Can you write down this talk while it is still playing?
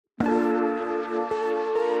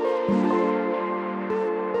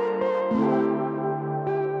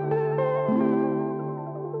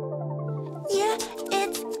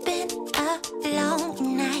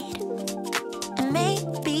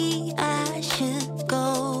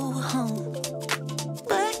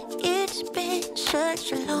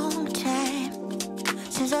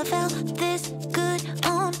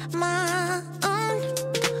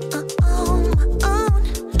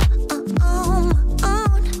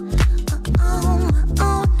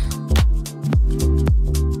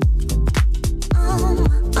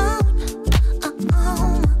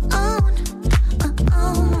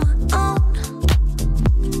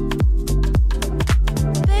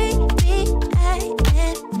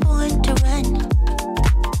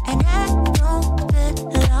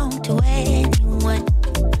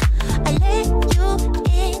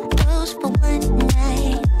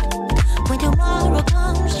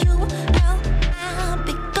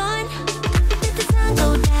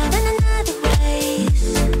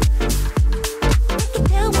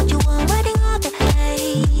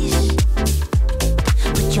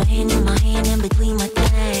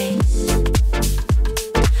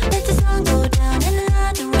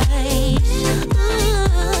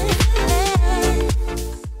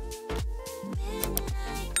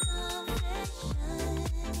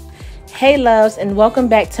Hey loves, and welcome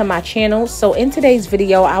back to my channel. So in today's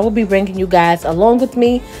video I will be bringing you guys along with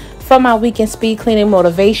me for my weekend speed cleaning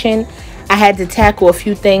motivation. I had to tackle a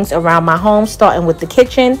few things around my home, starting with the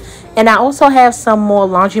kitchen, and I also have some more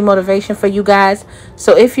laundry motivation for you guys.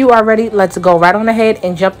 So if you are ready, let's go right on ahead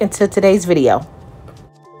and jump into today's video.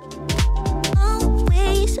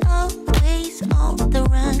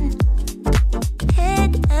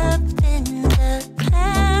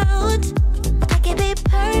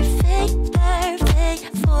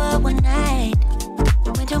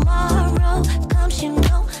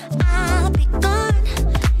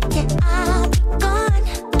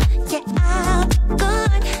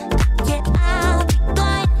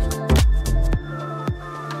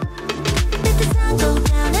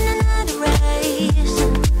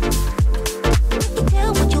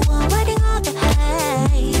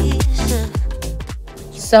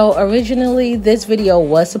 So originally this video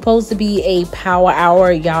was supposed to be a power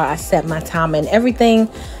hour, y'all. I set my time and everything,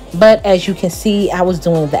 but as you can see, I was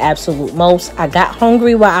doing the absolute most. I got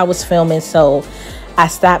hungry while I was filming, so I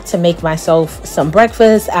stopped to make myself some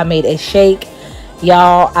breakfast. I made a shake,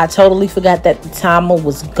 y'all. I totally forgot that the timer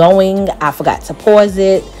was going. I forgot to pause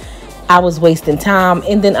it. I was wasting time,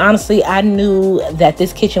 and then honestly I knew that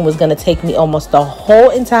this kitchen was going to take me almost the whole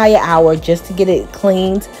entire hour just to get it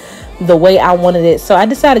cleaned the way I wanted it. So I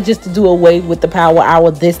decided just to do away with the power hour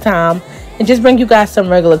this time and just bring you guys some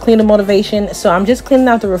regular cleaning motivation. So I'm just cleaning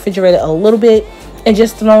out the refrigerator a little bit and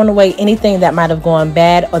just throwing away anything that might have gone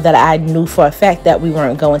bad or that I knew for a fact that we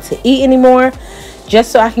weren't going to eat anymore,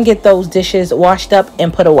 just so I can get those dishes washed up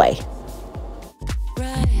and put away.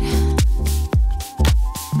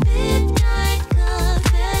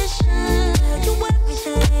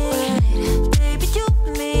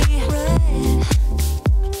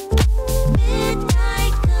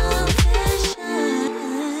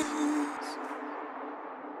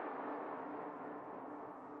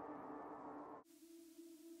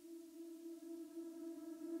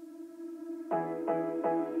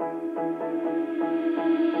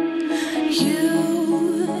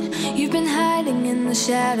 You've been hiding in the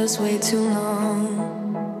shadows way too long.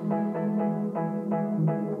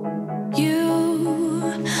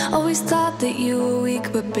 You always thought that you were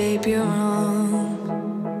weak, but babe, you're wrong.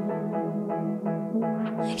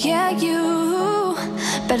 Yeah, you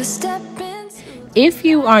better step in. If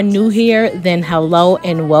you are new here, then hello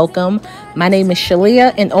and welcome. My name is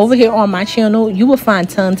Shalia, and over here on my channel you will find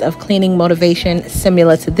tons of cleaning motivation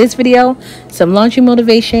similar to this video, some laundry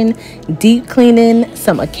motivation, deep cleaning,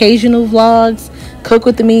 some occasional vlogs, cook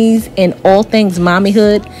with the me's, and all things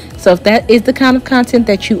mommyhood. So if that is the kind of content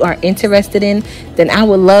that you are interested in, then I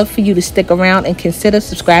would love for you to stick around and consider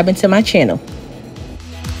subscribing to my channel.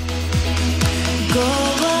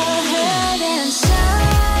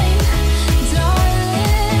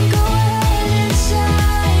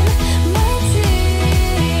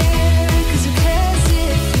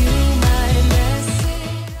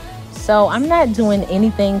 So I'm not doing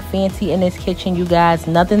anything fancy in this kitchen, you guys.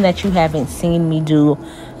 Nothing that you haven't seen me do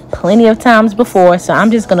plenty of times before. So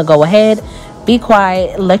I'm just gonna go ahead, be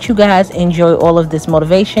quiet, let you guys enjoy all of this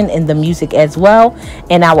motivation and the music as well,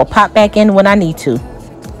 and I will pop back in when I need to.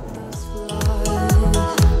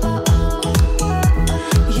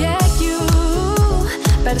 Yeah, you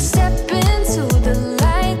better step into the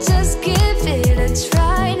light, just give it a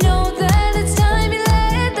try. Know that it's time you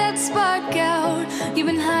let that spark out. You've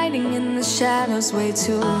been hiding in the shadows way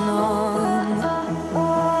too long.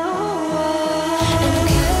 And who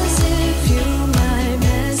cares if you might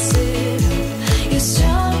mess it up? You're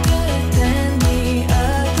stronger than the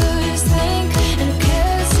others think. And who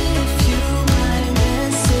cares if you might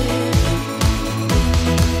mess it up?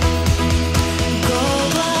 Go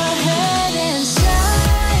ahead and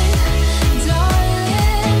shine,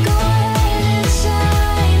 darling. Go ahead and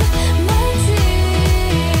shine, my dear.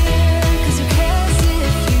 'Cause who cares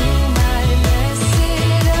if you might mess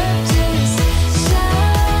it up? Just shine,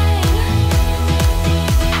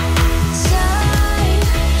 shine,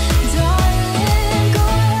 darling. Go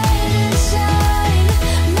ahead and shine,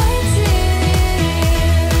 my dear.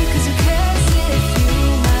 'Cause who cares if you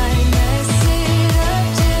might mess it up?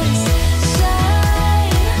 Just shine.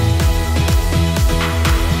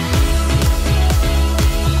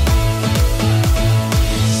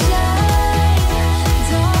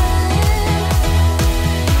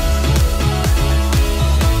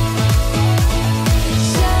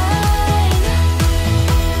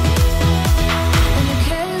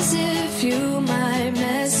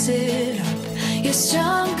 You're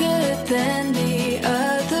stronger than the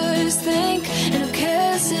others think. And who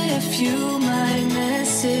cares if you might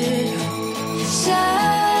mess it up?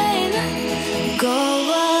 Shine, go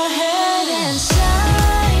ahead.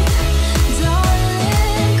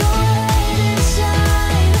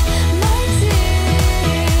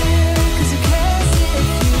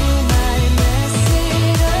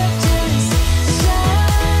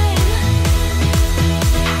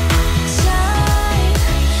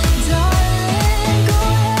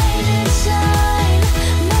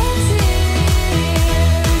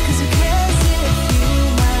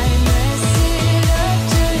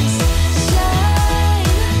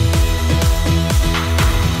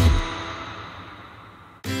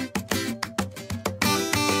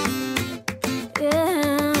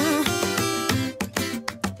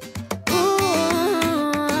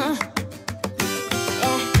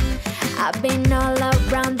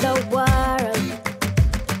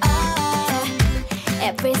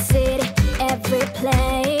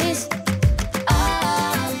 place.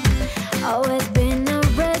 Always been a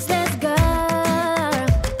restless girl.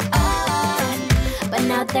 But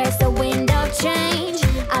now there's a wind of change.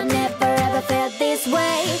 I've never ever felt this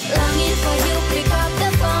way. Longing for you, pick up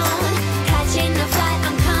the phone. Catching a flight,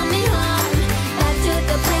 I'm coming home. Back to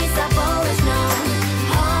the place I've always known.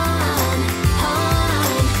 Home,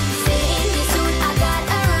 home. Seeing you soon, I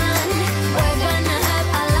gotta run. We're gonna have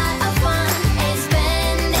a lot of fun. Ain't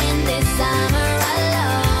spending this summer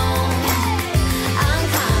alone. I'm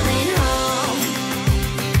coming home.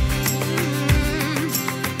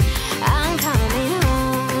 I'm coming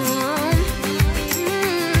home.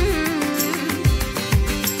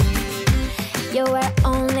 You were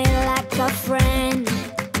only like a friend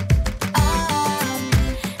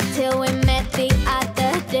till we met the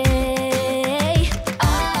other day.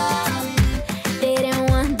 Didn't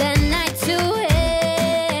want the night to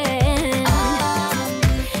end.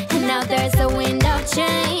 And now there's a wind of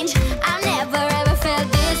change. I've never ever felt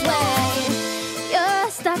this way. You're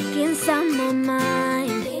stuck inside my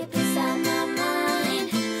mind. Deep inside my mind.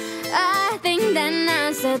 I think that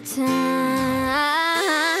now's the time.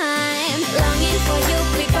 Longing for you,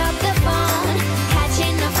 pick up the phone.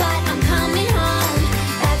 Catching a flight, I'm coming home.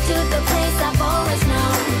 Back to the place I've always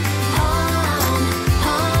known. Home,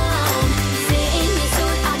 home. Seeing you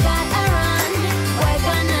soon, I gotta run. We're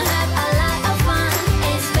gonna have a lot of fun.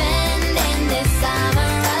 Ain't spending this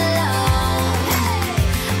summer alone.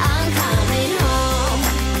 I'm coming home.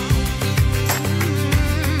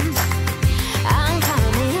 I'm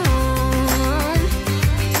coming home.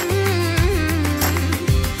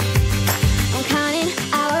 I'm counting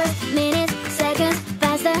hours, minutes, seconds,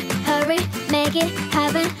 faster. Hurry, make it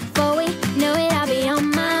happen. Before we know it, I'll be on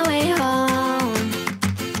my way home.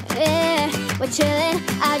 Yeah, we're chilling,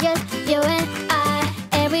 I just, you and I.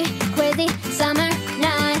 Every crazy summer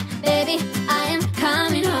night, baby, I am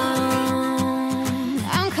coming home.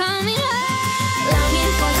 I'm coming home.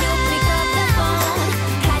 Longing for you, pick up the phone.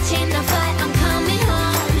 Catching a flight, I'm coming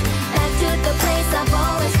home. Back to the place I've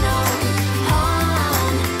always known.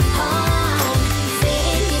 Home, home.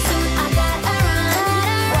 Seeing you soon, I gotta run.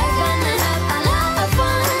 We're gonna have a lot of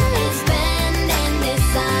fun. Ain't spending this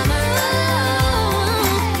summer alone.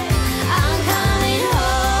 I'm coming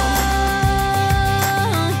home.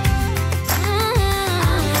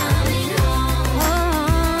 I'm coming home.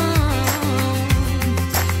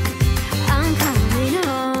 I'm coming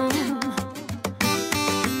home.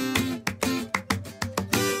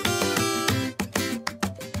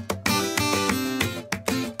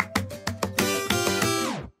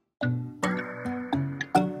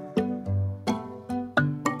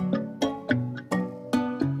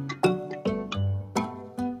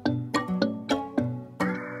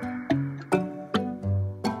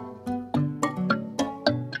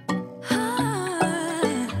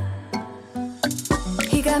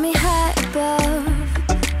 He got me high above,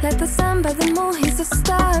 like the sun by the moon. He's a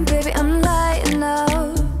star, baby. I'm lighting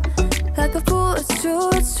up, like a fool. It's true,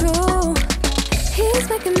 it's true. He's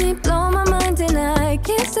making me blow my mind, and I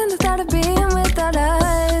can't stand the thought of being without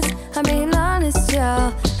us. I'm being honest,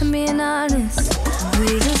 y'all. I'm being honest.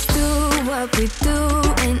 We just do what we do.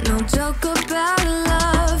 Ain't no joke about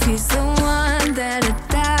love. He's the one that I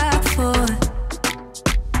die for.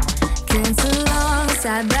 Can't so long,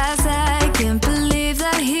 side by side. Can't believe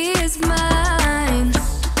that he is mine.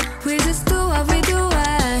 We just do what we do.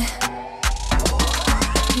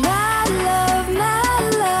 My love,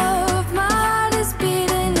 my heart is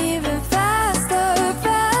beating even faster,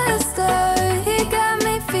 faster. He got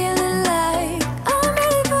me feeling like I'm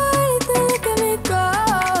ready for anything. Look at me go.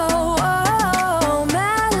 Oh,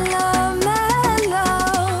 my love, my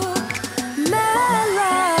love, my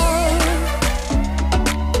love.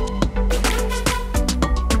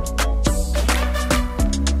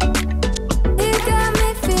 He got me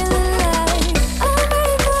feeling like I'm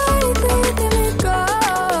ready for anything. Look at me go.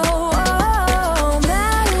 Oh,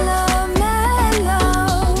 my love, my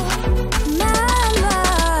love, my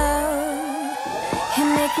love. He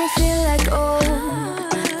make me feel like, oh,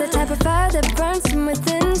 the type of fire that burns from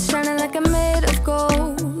within, shining like I'm made of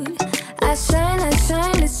gold. I shine,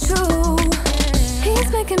 it's true. He's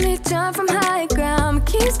making me jump from high ground,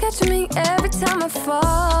 keeps catching me every time I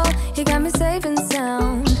fall. He got me safe and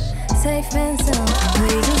sound, safe and sound.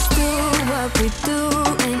 We just do what we do.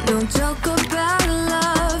 Ain't no joke about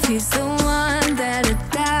love. He's the one that I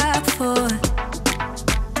die for.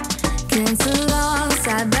 Can't so long,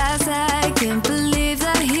 side by side. Can't believe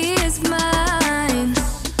that he is mine.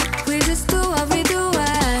 We just do what we do.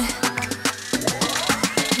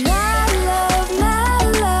 My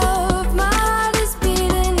love, my heart is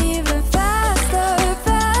beating even faster,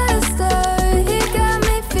 faster. He got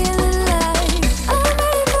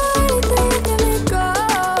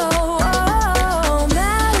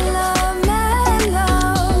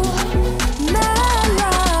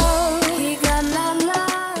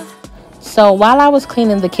So while I was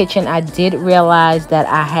cleaning the kitchen, I did realize that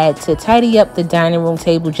I had to tidy up the dining room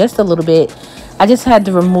table just a little bit. I just had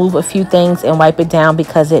to remove a few things and wipe it down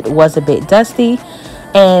because it was a bit dusty.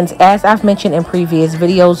 And as I've mentioned in previous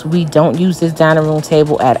videos, we don't use this dining room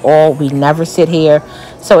table at all. We never sit here.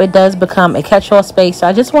 So it does become a catch-all space. So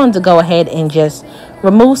I just wanted to go ahead and just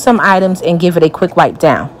remove some items and give it a quick wipe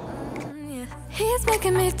down. He's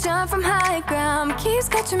making me jump from high ground, keeps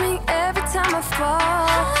catching me every time I fall.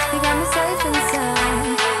 He got me safe and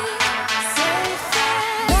sound.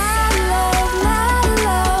 My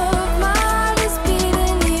love, my heart is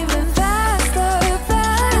beating even faster,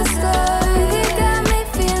 faster. He got me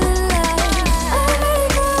feeling like I'm ready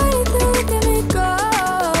for anything to get me go.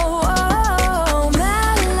 Oh, my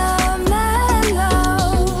love, my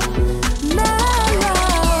love, my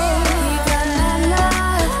love. He got my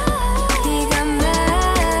love. He got my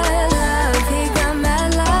love. He got my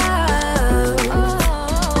love.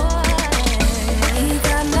 He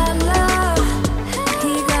got my love.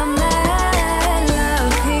 He got my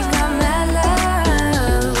love. He got my love.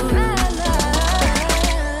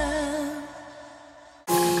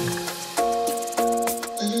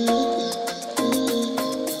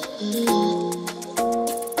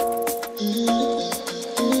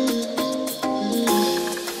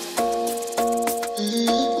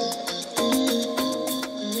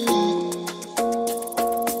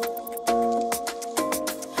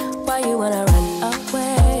 Why you wanna run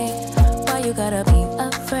away? Why you gotta be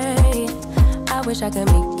afraid? I wish I could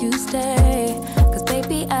make you stay, 'cause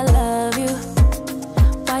baby I love you.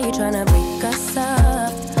 Why you tryna break us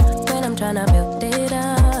up when I'm tryna build it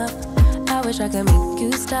up? I wish I could make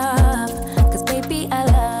you stop, 'cause baby I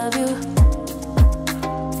love you.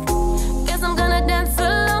 Guess I'm gonna dance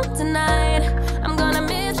alone tonight. I'm gonna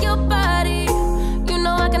miss your body. You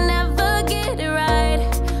know I can never get it right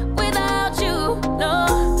without you. No,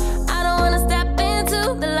 I don't wanna step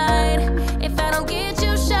into the light if I don't get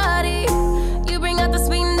you, shawty. You bring out the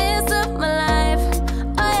sweetness of my life.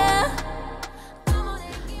 Oh yeah. Come on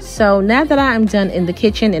and give me. So now that I'm done in the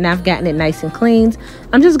kitchen and I've gotten it nice and cleaned,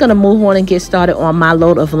 I'm just going to move on and get started on my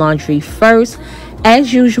load of laundry first.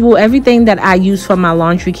 As usual, everything that I use for my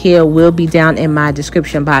laundry care will be down in my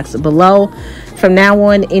description box below. From now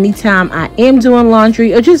on, anytime I am doing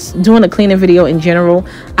laundry or just doing a cleaning video in general,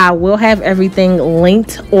 I will have everything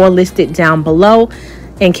linked or listed down below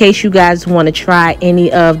in case you guys want to try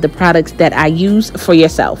any of the products that I use for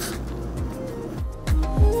yourself. Give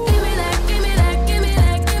me that, give me that, give me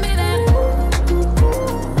that, give me that.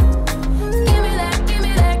 Give me that, give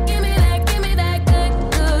me that, give me that, give me that good,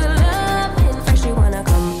 good love. First you wanna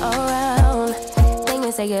come around, then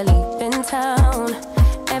you say you're leaving town.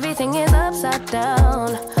 Everything is upside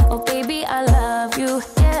down. Oh baby, I love you,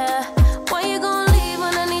 yeah. Why you gonna leave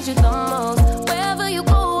when I need you the most? Wherever you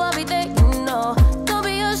go, I'll be there, you know. Don't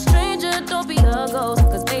be a stranger, don't be a ghost,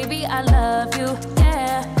 'cause baby, I love you,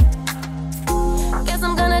 yeah. Guess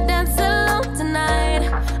I'm gonna dance alone tonight.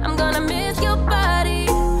 I'm gonna miss your body.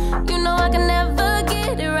 You know I can never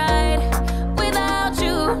get it right without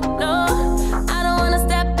you. No, I don't wanna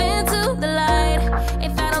step into the light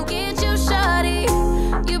if I don't get you, shawty.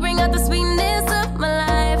 You bring out the sweetness of my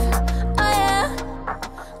life. Oh yeah.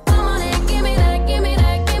 Come on and give me that, give me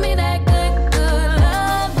that, give me that good, good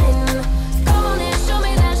loving. Come on and show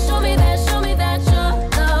me that, show me that, show me that you're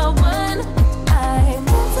the one. I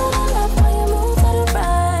move to the left while you move to the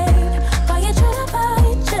right. Why you tryna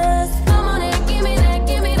fight? Just come on and give me that,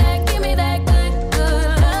 give me that, give me that good, good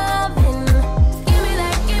loving. Give me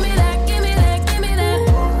that, give me that, give me that, give me that.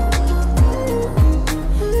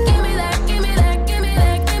 Give me that, give me that, give me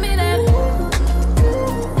that, give me that.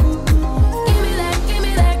 Give me that, give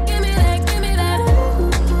me that, give me that, give me that.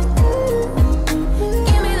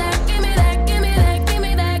 Give me that, give me that, give me that, give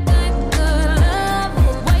me that good, good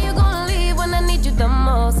loving. Why you gonna leave when I need you the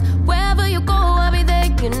most? Wherever you go, I'll be there,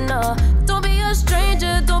 you know. Don't be a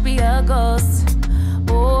stranger, don't be a ghost.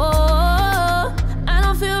 Oh, I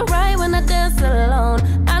don't feel right when I dance alone.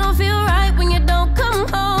 I don't feel right when you don't come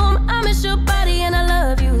home. I miss your body and I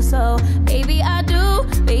love you so. Baby, I do,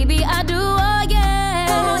 oh yeah.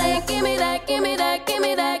 Come on and give me that, give me that, give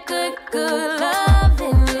me that good, good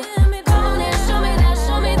loving. Come on and show me that,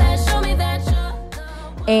 show me that, show me that you're.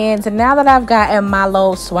 And now that I've gotten my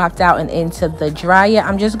load swapped out and into the dryer,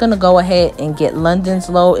 I'm just going to go ahead and get London's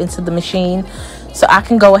load into the machine so I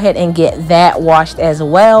can go ahead and get that washed as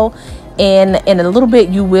well. And in a little bit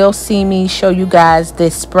you will see me show you guys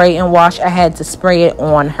this spray and wash. I had to spray it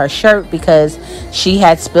on her shirt because she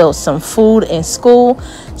had spilled some food in school.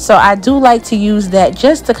 So I do like to use that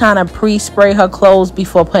just to kind of pre-spray her clothes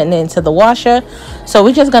before putting it into the washer. So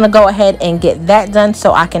we're just going to go ahead and get that done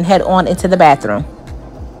so I can head on into the bathroom.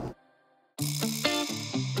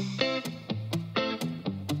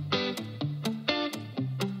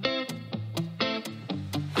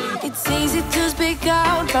 It's easy to speak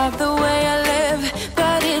out about the way I live,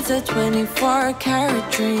 but it's a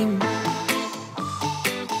 24-karat dream.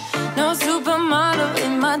 No supermodel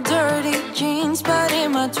in my dirty jeans, but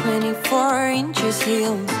in my 24 inches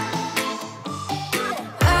heels.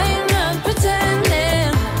 I'm not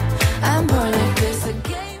pretending I'm born like this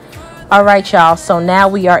again. Alright y'all, so now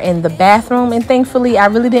we are in the bathroom, and thankfully I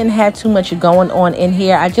really didn't have too much going on in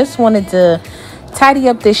here. I just wanted to tidy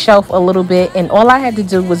up this shelf a little bit, and all I had to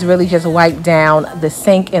do was really just wipe down the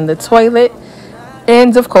sink and the toilet.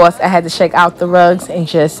 And of course I had to shake out the rugs and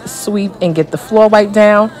just sweep and get the floor wiped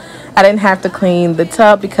down. I didn't have to clean the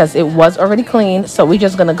tub because it was already clean. So we're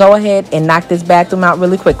just gonna go ahead and knock this bathroom out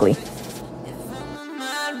really quickly.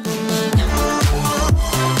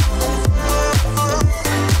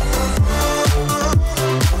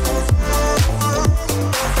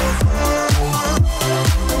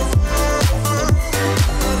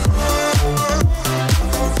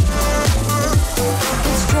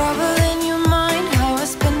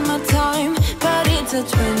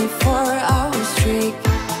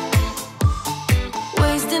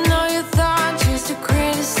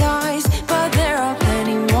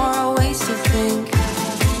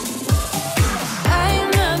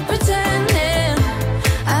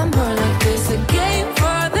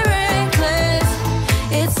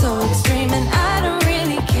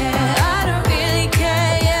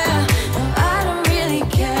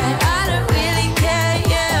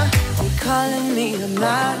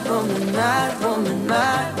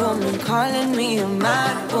 Calling me a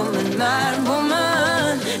mad woman, mad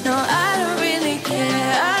woman. No, I don't really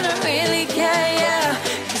care, I don't really care, yeah.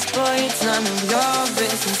 'Cause boy, it's none of your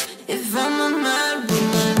business if I'm a mad woman.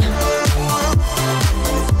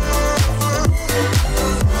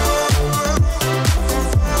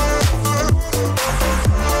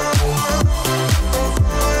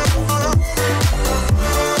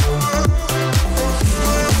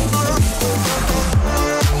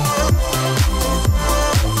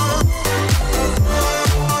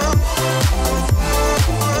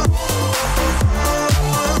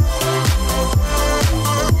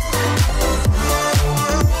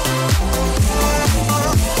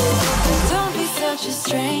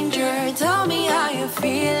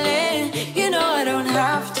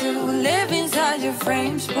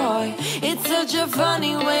 Frames, boy, it's such a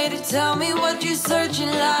funny way to tell me what you search in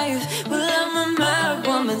life. Well, I'm a mad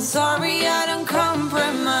woman, sorry I don't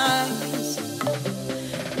compromise.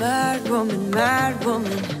 Mad woman,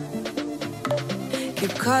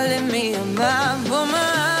 keep calling me a mad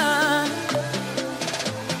woman.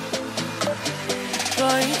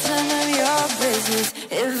 Boy, it's none of your business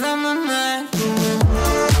if I'm a mad woman.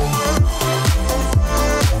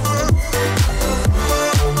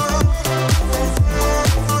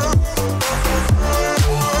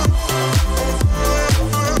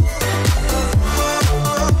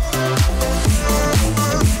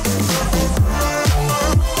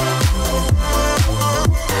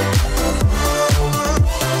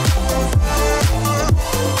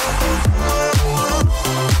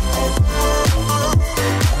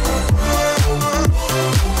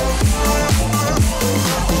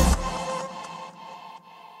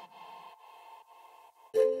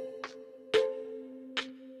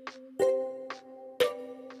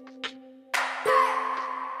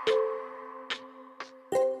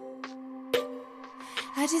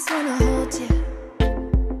 I just wanna hold you.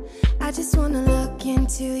 I just wanna look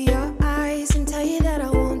into your eyes and tell you that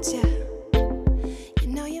I want you. You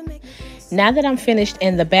know you make me feel. Now that I'm finished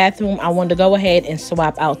in the bathroom, I want to go ahead and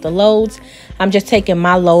swap out the loads. I'm just taking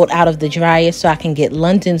my load out of the dryer so I can get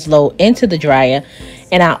London's load into the dryer.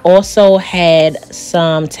 And I also had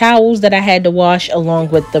some towels that I had to wash along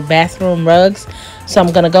with the bathroom rugs. So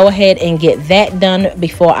I'm going to go ahead and get that done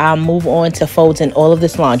before I move on to folding all of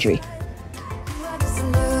this laundry.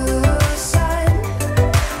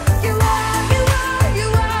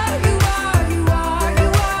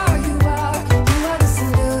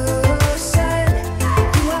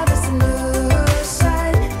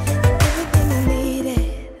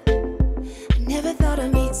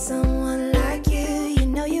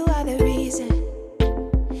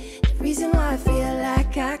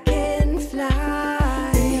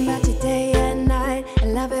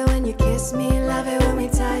 Love it when you kiss me, love it when we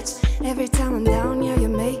touch.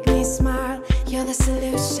 you're the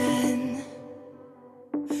solution.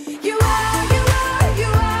 You are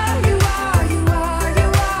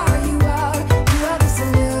the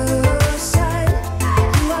solution.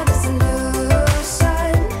 You are the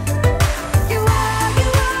solution. You are.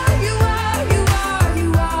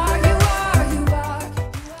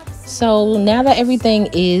 So now that everything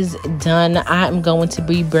is done, I'm going to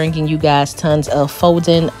be bringing you guys tons of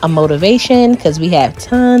folding motivation, because we have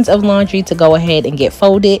tons of laundry to go ahead and get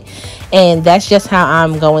folded, and that's just how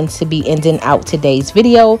I'm going to be ending out today's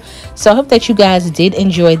video. So I hope that you guys did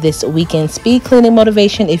enjoy this weekend speed cleaning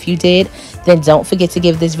motivation. If you did, then don't forget to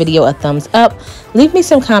give this video a thumbs up. Leave me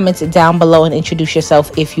some comments down below and introduce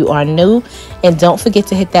yourself if you are new, and don't forget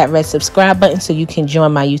to hit that red subscribe button so you can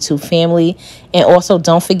join my YouTube family. And also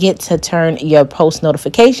don't forget to turn your post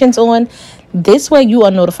notifications on. This way you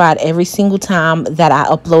are notified every single time that I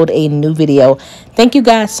upload a new video. Thank you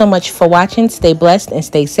guys so much for watching. Stay blessed and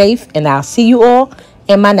stay safe, and I'll see you all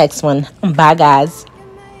in my next one. Bye guys.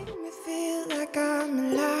 You make me feel like I'm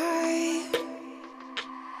alive.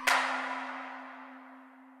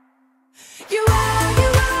 You are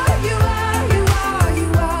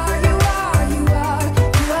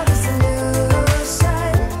the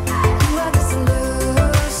solution. You are the solution.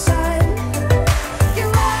 You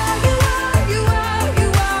are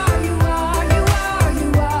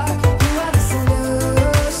the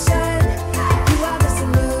solution. You are the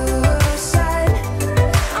solution.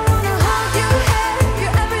 I wanna hold your head.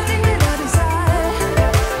 You're everything that I desire.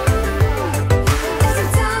 Every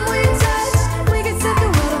time we touch, we can set the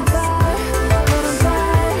world on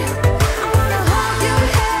fire. I wanna hold your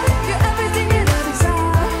head. You're everything that I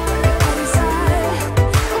desire.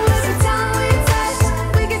 Every time we touch,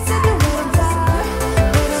 we can set the world on fire.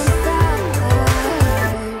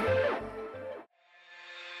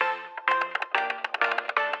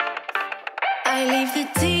 I leave the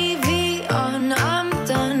TV on, I'm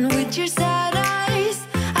done with your sad eyes.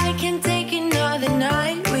 I can't take another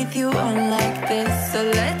night with you on like this. So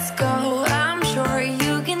let's go, I'm sure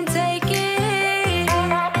you can take it.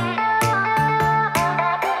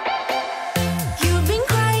 You've been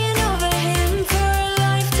crying over him for a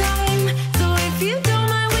lifetime. So if you don't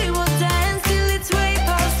mind, we will dance till it's way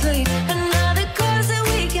past late. Another course that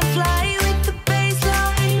we can fly with the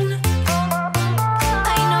baseline.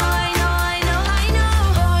 I know.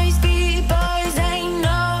 Boys be boys, ain't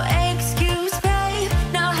no excuse, babe.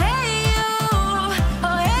 Now hey you,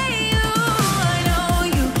 oh hey you. I know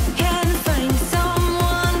you can find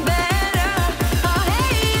someone better. Oh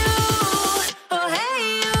hey you, oh hey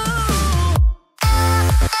you.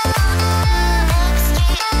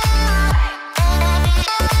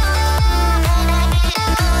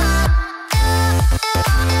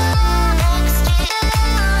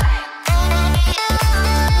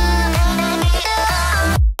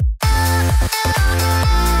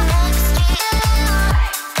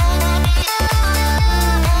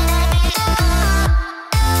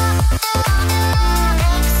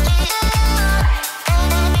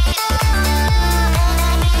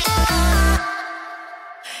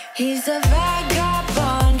 He's a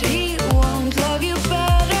vagabond, he won't love you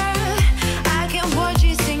better. I can watch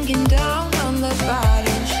you sinking down on the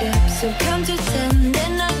bottom ship. So come to